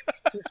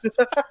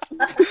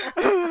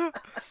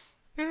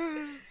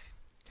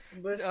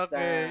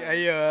 Okay,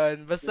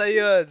 ayun. Basta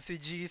yun, si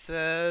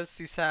Jesus,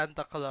 si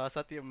Santa Claus,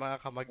 at yung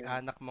mga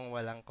kamag-anak mong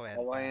walang kwenta.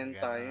 Kawayan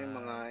tayo,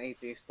 mga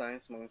atheist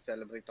times, mga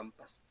celebrate ang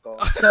Pasko.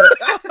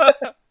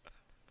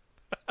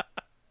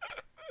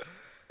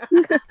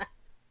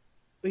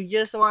 We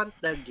just want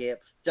the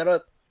gifts.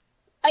 Charot.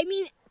 I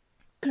mean,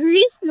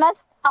 Christmas,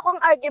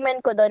 akong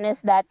argument ko doon is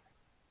that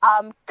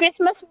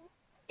Christmas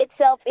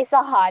itself is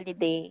a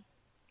holiday.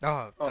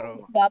 Oh,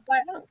 true. Diba?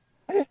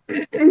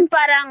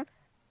 Parang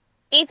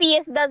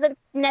atheist doesn't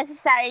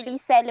necessarily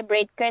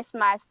celebrate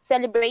Christmas,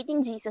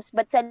 celebrating Jesus,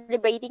 but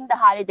celebrating the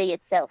holiday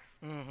itself.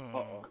 Mm-hmm.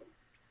 Oo.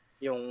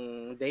 Yung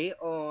day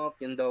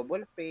off, yung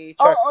double pay.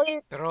 Oo,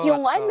 yung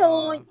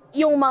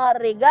yung mga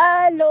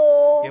regalo.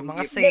 Yung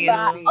mga sale.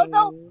 Diba?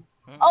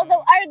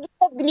 Although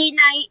arguably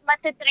na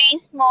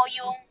matitrace mo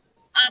yung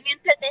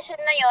tradition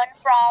na yon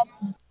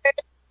from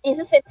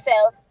Jesus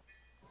itself,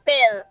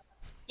 still,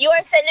 you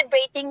are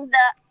celebrating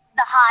the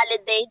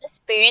holiday, the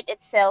spirit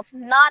itself,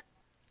 not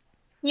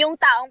yung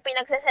taong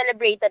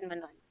pinagse-celebratean mo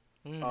nun.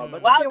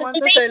 But if you want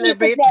to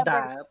celebrate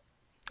that,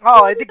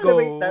 edi go.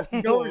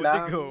 Go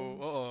lang.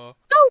 Oo.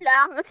 Go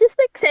lang. It's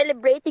just like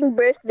celebrating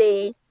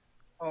birthday.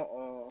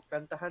 Oo.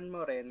 Kantahan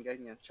mo rin,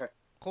 ganyan. Sure.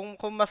 Kung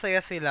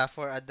masaya sila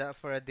for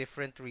a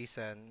different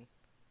reason,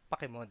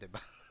 paki mo, 'di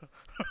ba?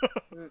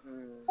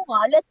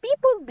 Let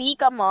people be,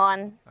 come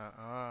on.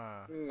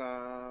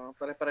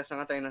 Pare-pares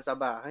na nga tayo nasa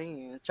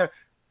bahay. Sure.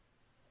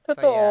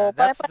 Totoo.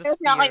 Pare-pares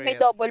na kayo may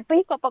double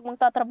pay kapag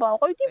magtatrabaho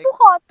ko. Hindi mo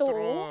ka to.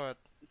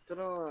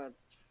 Truth.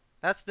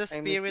 That's the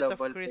spirit of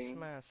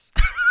Christmas.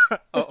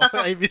 Oo,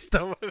 I miss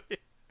double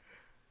pay.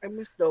 I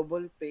miss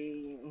double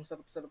pay. Ang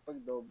sarap-sarap pag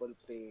double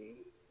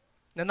pay.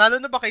 Nanalo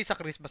na ba kayo sa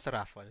Christmas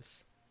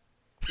raffles?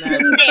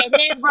 Hindi,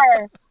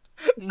 never.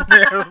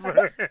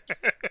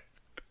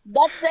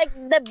 That's like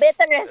the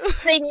bitterest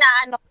thing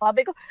na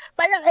sabi ko,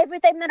 parang every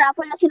time na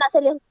raffle na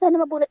sinasali, sana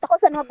mabunot ako,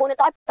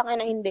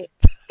 tangin na hindi.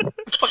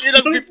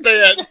 Pakilang beep na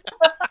yan.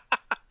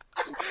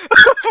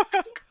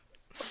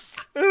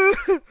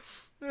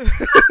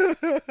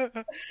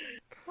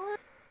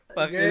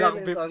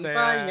 Pakilang beep na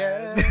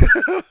yan.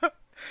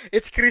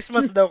 It's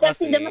Christmas daw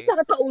kasi. Kasi naman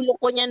sa kataulo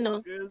ko niyan,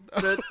 no?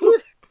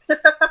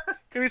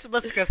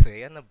 Christmas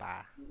kasi, ano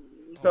ba?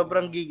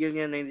 Sobrang gigil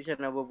niya na hindi siya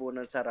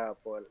nabubunan sa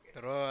raffle.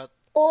 Trot.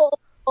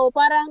 Oo,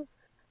 parang,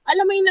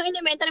 alam mo yung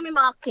elementary, may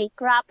mga cake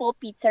raffle,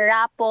 pizza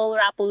raffle,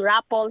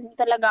 hindi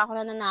talaga ako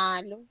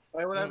nananalo.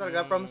 Ay, wala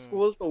talaga. From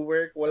school to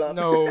work, wala.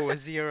 No,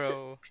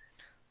 zero.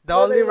 The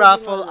only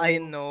raffle I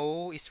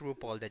know is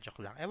RuPaul. The joke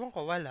lang. Ewan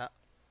ko, wala.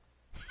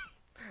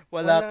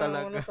 Wala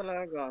talaga. Wala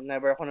talaga.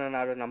 Never ako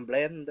nanalo ng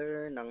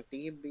blender, ng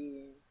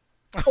TV.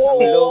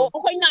 Oo,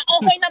 okay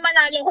na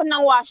manalo ko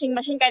ng washing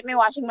machine kahit may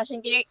washing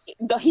machine.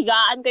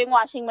 Higaan ko yung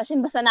washing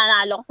machine basta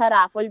nanalo ko sa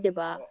raffle, di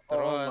ba?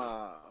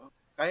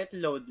 Kahit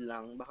load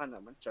lang, baka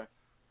naman, siya.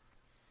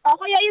 O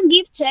kaya yung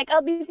gift check, I'll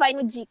be fine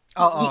with gift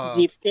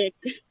check.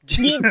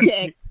 Gift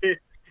check.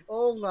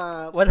 Oo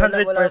nga.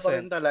 100%. Wala pa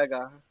rin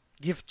talaga.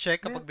 Gift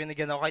check, kapag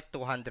binigyan ako kahit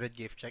 200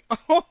 gift check.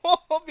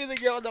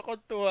 Binigyan ako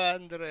ng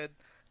 200.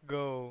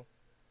 Go.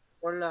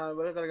 Wala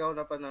talaga ako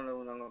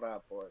napanalo ng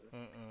raffle.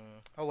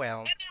 Oh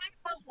well.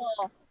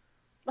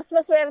 Mas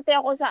maswerte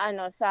ako sa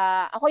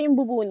ako yung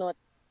bubunot.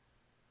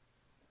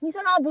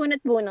 Minsan ako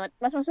bunot-bunot,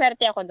 mas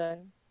maswerte ako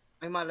doon.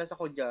 Ay, malas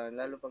ako dyan,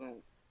 lalo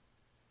pang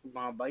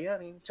mga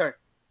bayarin. Char.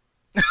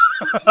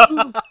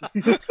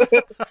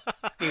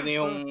 Sino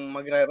yung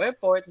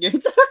magre-report?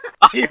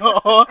 Ay,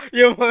 oo.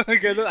 Yung mga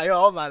ganun. Ay,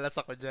 oo, malas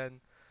ako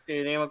dyan.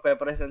 Sino yung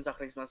magpe-present sa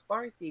Christmas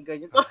party?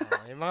 Ganyan.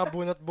 Yung mga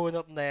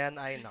bunot-bunot na yan,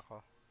 ay,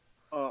 nako.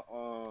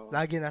 Oo.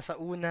 Lagi nasa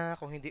una,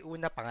 kung hindi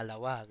una,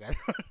 pangalawa.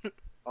 Ganun.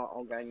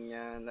 Oo,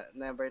 ganyan.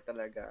 Never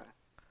talaga.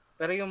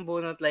 Pero yung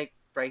bunot, like,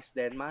 price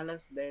din,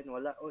 malas din.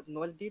 Wala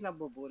din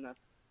nabubunot.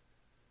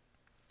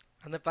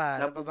 Ano pa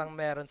bang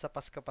meron sa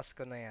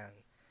Pasko na yan?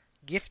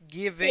 Gift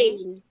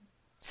giving.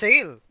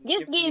 Sale.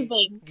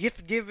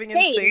 Gift giving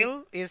and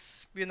sale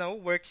is,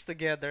 works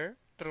together.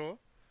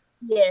 True.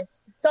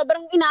 Yes.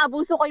 Sobrang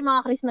inaabuso ko yung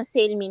mga Christmas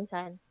sale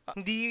minsan.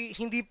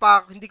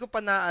 Hindi ko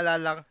pa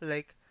naalala,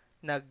 like,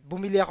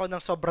 bumili ako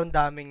ng sobrang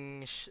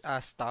daming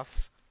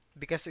stuff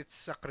because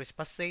it's a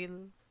Christmas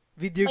sale.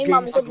 Video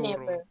games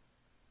siguro. Never.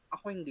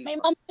 Ako hindi. My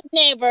mom could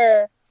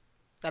never.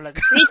 Talaga.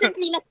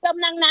 Recently,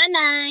 na-scam ng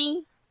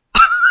nanay.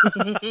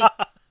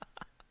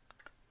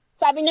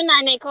 Sabi ng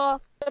nanay ko,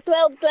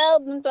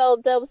 12-12, ng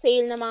 12-12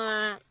 sale ng mga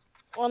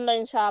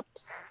online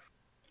shops.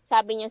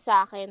 Sabi niya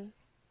sa akin,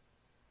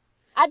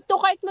 add to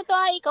cart mo to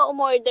ikaw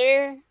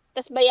umorder.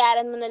 Tapos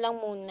bayaran mo na lang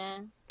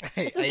muna.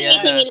 Tapos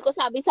sinisingil ko,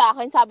 sabi sa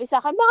akin,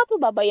 bakit mo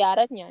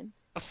babayaran yan?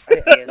 Ay,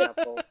 ayan na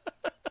po.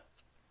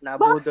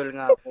 Nabudol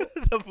nga po.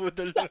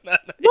 Nabudol ng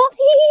nanay.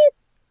 Bakit?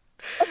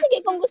 O sige,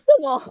 kung gusto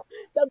mo.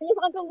 Sabi niya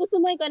sa akin, kung gusto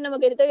mo, ikaw na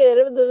mag-ganito.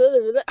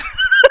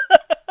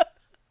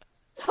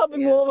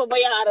 Sabi mo,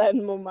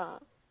 babayaran mo, ma.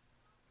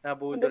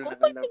 Nabudol na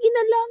lang. Sige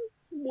na lang.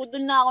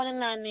 Budol na ako ng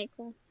nanay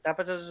ko.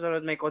 Dapat sa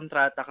susunod may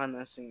kontrata ka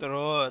na.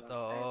 Truth,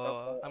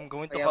 oo. I'm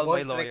going to call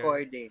my lawyer.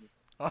 Recording.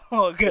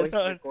 Oo, Voice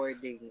ganun.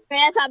 recording.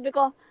 Kaya sabi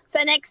ko,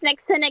 sa next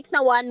na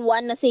 1-1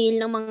 na sale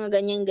ng mga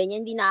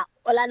ganyan-ganyan,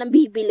 wala nang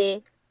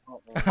bibili. Oo.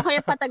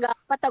 Kaya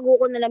patago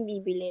ko na lang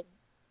bibilin.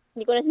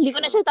 Hindi ko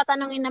na siya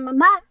tatanungin na,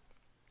 Mama,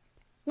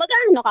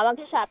 magkano ka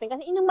mag-shopping?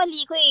 Kasi inong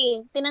mali ko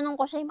eh. Tinanong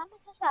ko siya, Mama,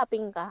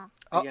 mag-shopping ka?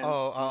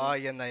 Oo,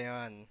 yan na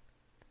yan.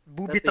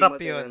 Booby trap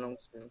yun.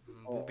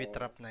 Booby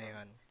trap na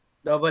yun.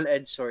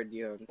 Double-edged sword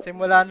yun.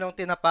 Simula nung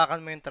tinapakan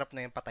mo yung trap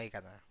na yun, patay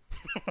ka na.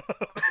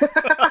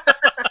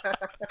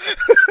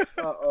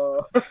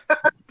 Oo.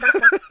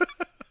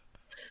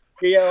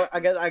 Kaya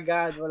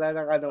agad-agad,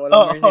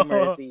 walang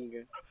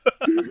mercy.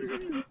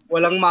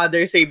 Walang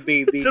mother save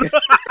baby.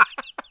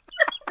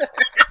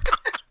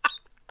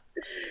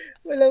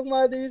 Walang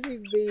mother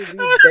save baby.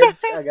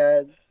 Deads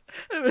agad.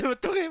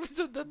 Ito kayo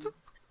sa to.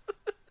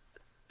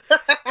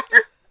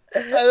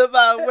 Ano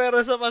ba ang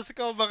meron sa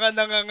Pasko? Mga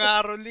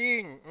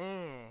nangangaroling.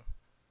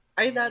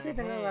 Ay, dati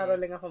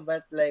nangangaroling ako,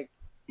 but like,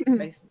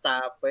 I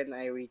stop when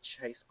I reach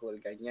high school,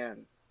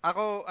 ganyan.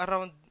 Ako,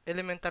 around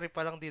elementary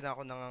pa lang din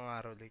ako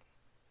nangangaroling.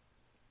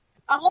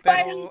 Ako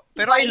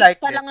pero I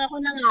like it. Pa lang ako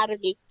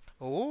nangaroling.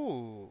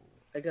 Oh.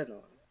 Ay,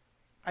 gano'n.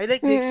 I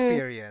like the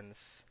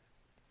experience.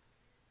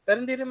 Pero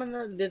hindi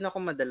naman din ako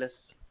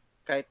madalas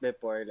kahit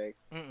before, like,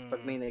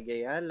 pag may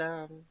nagaya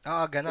lang.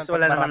 Oo, gano'n. Pag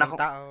wala naman akong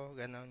tao,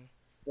 gano'n.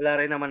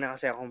 Wala rin naman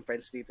kasi akong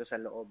friends dito sa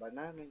looban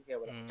namin.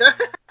 Kaya wala.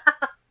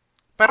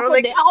 Pero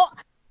ako,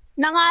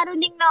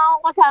 nangaroling na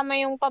ako kasama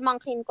yung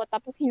pamangkin ko,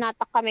 tapos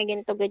hinatak kami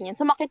ganito, ganyan.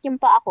 Sumakit yung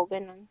pa ako,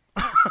 ganun.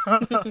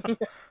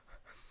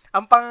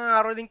 Ang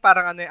pangangaroling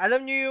parang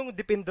alam nyo yung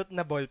dipindot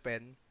na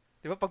ballpen?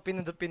 Di ba pag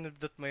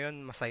pinindot mo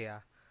yun,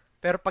 masaya.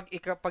 Pero pag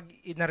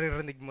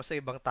inaririnig mo sa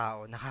ibang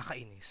tao,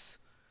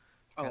 nakakainis.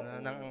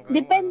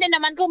 Depende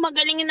naman kung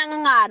magaling yung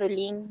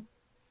nangangaroling.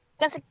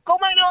 Kasi kung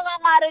may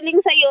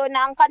nangangaroling sa'yo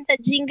na ang kanta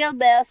Jingle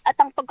Bells at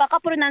ang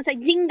pagkakapronounce ay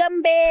Jingle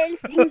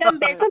Bells,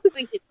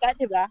 mapipisit ka,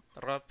 di ba?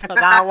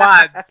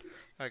 Tawad.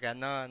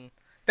 Ganon.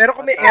 Pero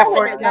kung may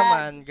effort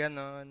naman,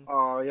 ganon.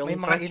 Yung may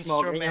mga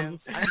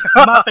instruments.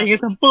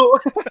 Making 10,000.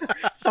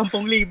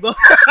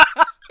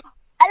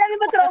 Alam mo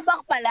ba,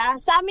 throwback pala,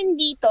 sa amin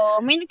dito,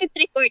 may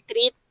nagtitrick or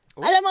treat.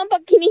 Alam mo ang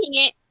pag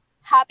hinihingi,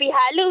 Happy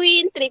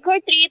Halloween, trick or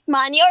treat,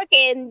 money or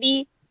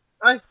candy.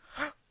 Ay!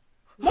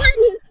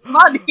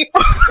 Money!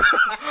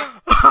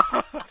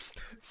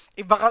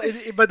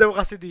 Iba daw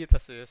kasi dito,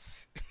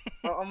 sis.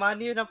 Oo,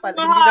 money yun ang pala.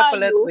 Hindi na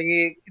pala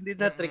trick. Hindi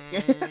na trick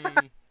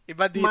yan.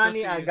 Iba dito,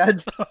 money sis. Agad.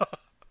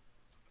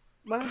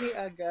 Money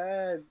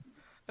agad.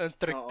 Ang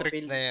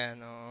trick na yan.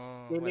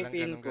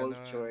 Philippine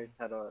culture.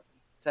 Charot.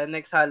 Sa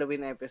next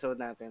Halloween episode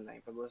natin,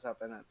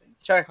 pag-uusapan natin.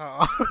 Sure.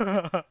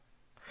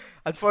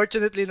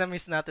 Unfortunately,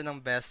 na-miss natin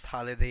ang best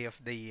holiday of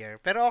the year.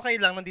 Pero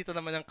okay lang, nandito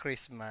naman ang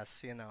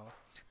Christmas, you know.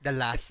 The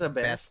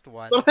best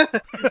one.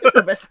 It's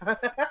the best.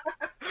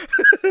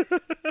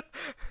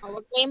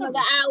 Huwag kayong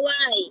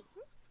mag-aaway.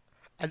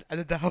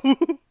 Ano daw?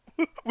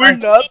 We're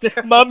not.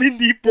 Ma'am,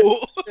 hindi po.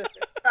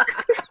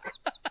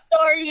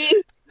 Sorry.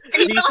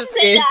 Jesus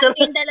is.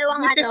 Yung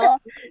dalawang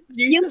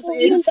Jesus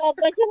yung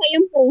dobo at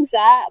yung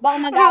pusa. Baka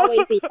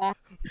mag-aaway sila.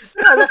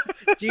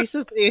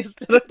 Jesus is.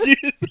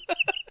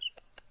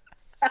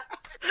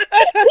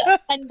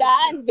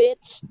 Handaan,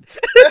 bitch.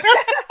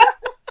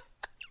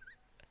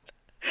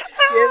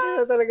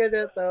 Yan na talaga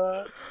dito.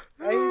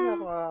 Ay,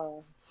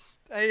 nako.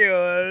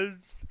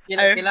 Ayun.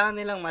 Kailangan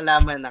nilang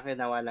malaman na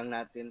ginawa lang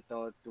natin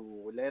to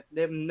let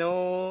them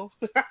know.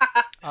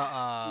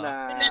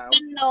 Let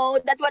them know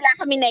that wala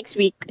kami next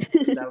week.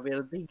 That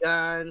will be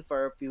gone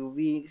for a few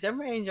weeks.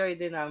 Siyempre, enjoy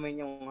din namin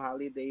yung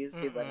holidays,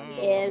 di ba?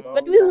 Yes,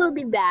 but we will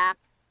be back.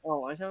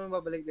 Siyempre,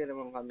 babalik din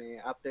naman kami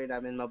after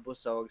namin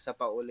mabusog sa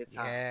paulit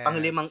yes.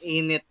 Panglimang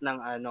init ng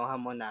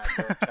hamonado.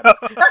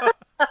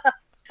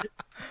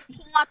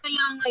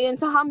 Mataya ngayon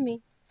sa ham eh.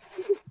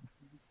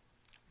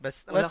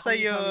 Basta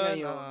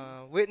yun.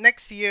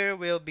 Next year,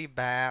 we'll be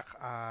back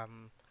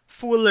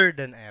fuller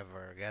than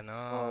ever.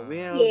 Ganon.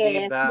 We'll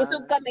be back.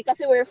 Busog kami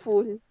kasi we're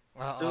full.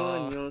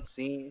 Soon you'll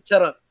see.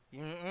 Charot.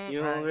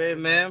 You'll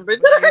remember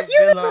that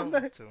you belong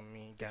to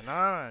me.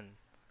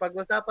 Ganon.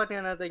 Pag-usapan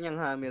nga natin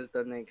yung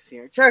Hamilton next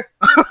year. Sure!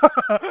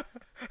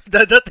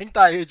 Dadating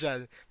tayo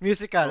dyan.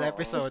 Musical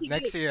episode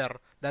next year.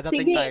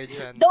 Dadating tayo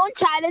dyan. Don't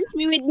challenge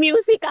me with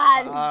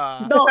musicals.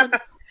 Don't.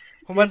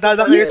 Humanda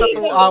na kayo sa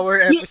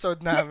 2-hour episode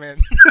namin.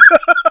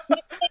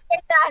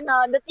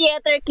 The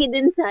theater kid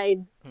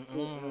inside.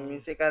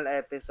 musical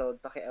episode,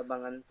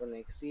 pakiabangan po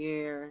next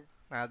year.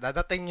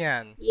 Dadating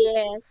yan.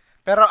 Yes.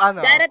 Pero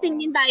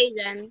darating din tayo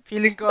dyan.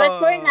 Feeling ko,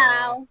 but for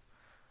now,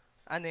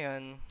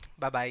 yun,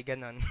 bye-bye,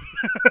 ganon.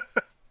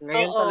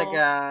 Ngayon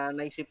talaga,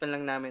 naisipan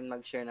lang namin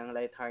mag-share ng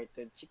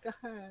lighthearted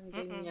chikahan,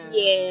 ganyan.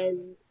 Yes.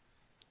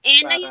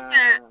 And ayun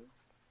nga,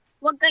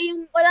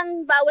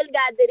 walang bawal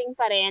gathering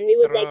pa rin. We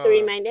would like to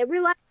remind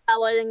everyone,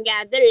 bawal ang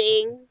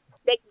gathering.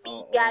 Like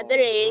big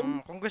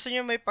gatherings. Kung gusto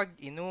nyo may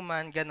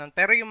pag-inuman, ganon.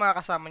 Pero yung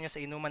mga kasama nyo sa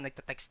inuman,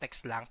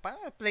 nagta-text-text lang.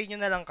 Play nyo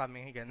na lang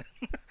kami, ganon.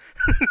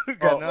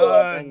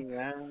 Ganon.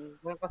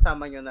 Kung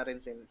kasama nyo na rin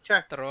sila.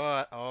 Sure.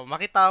 True.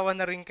 Makitawa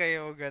na rin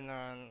kayo,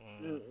 ganon.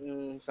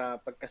 Sa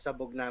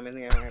pagkasabog namin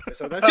ngayong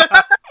episode.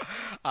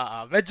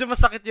 Medyo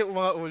masakit yung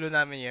mga ulo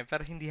namin yun,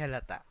 pero hindi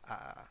halata.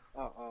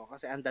 Oo,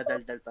 kasi ang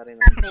dadaldal pa rin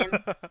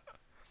namin.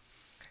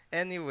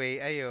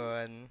 Anyway,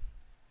 ayun.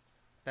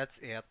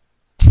 That's it.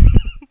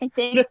 I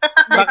think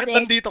Bakit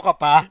nandito ka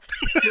pa?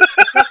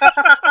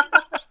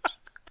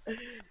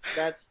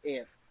 That's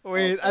it.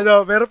 Wait,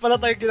 meron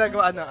pala tayong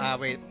ginagawa.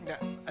 Wait.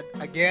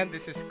 Again,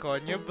 this is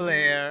Conyo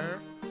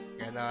Blair.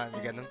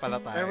 Ganon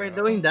pala tayo. We're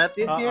doing that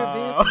this year,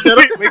 babe.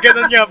 May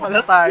ganon nga pala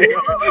tayo.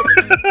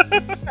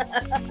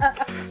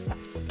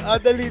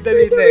 Dali,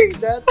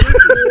 next. That this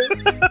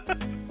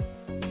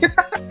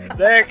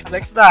year.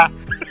 Next na.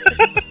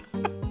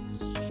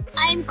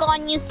 I'm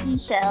Conyo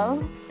Seashell.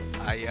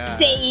 Ayan.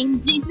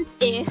 Saying Jesus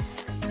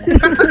is.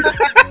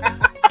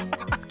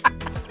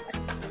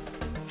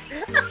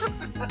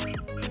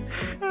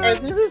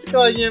 And this is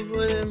Konyo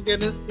po. I'm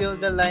gonna steal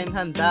the line,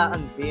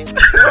 handaan din.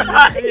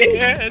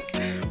 Yes.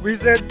 We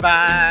said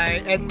bye.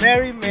 And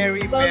Merry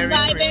Bye-bye,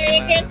 Merry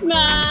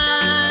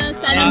Christmas.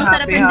 Sana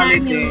masarap ang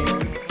Happy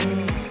holidays.